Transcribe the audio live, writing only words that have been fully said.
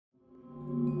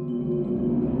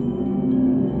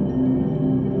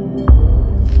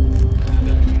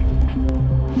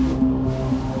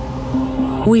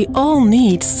We all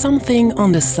need something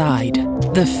on the side.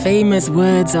 The famous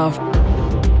words of...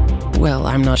 Well,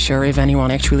 I'm not sure if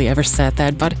anyone actually ever said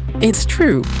that, but it's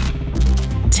true.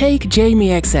 Take Jamie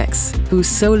XX, whose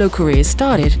solo career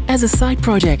started as a side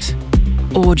project.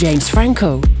 Or James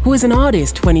Franco, who is an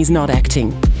artist when he's not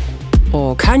acting.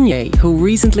 Or Kanye, who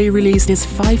recently released his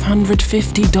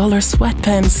 $550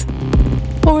 sweatpants.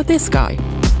 Or this guy.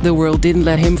 The world didn't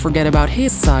let him forget about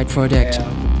his side project.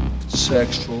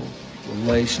 Sexual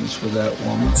relations with that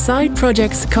woman. Side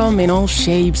projects come in all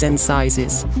shapes and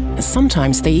sizes.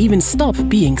 Sometimes they even stop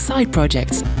being side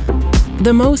projects.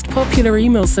 The most popular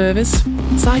email service?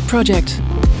 Side project.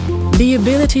 The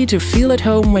ability to feel at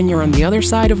home when you're on the other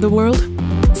side of the world?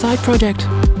 Side project.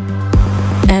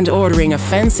 And ordering a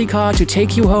fancy car to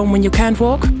take you home when you can't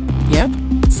walk? Yep,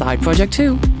 side project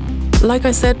too. Like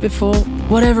I said before,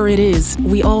 whatever it is,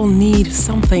 we all need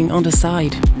something on the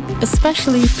side.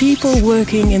 Especially people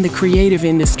working in the creative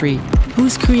industry,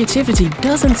 whose creativity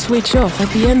doesn't switch off at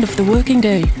the end of the working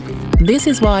day. This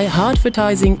is why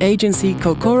heartvertising agency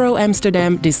KOKORO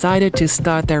Amsterdam decided to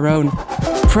start their own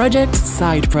Project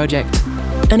Side Project.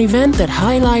 An event that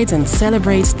highlights and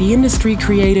celebrates the industry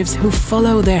creatives who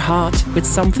follow their heart with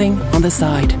something on the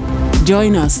side.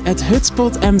 Join us at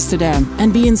Hutspot Amsterdam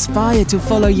and be inspired to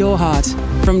follow your heart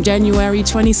from January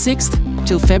 26th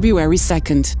till February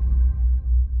 2nd.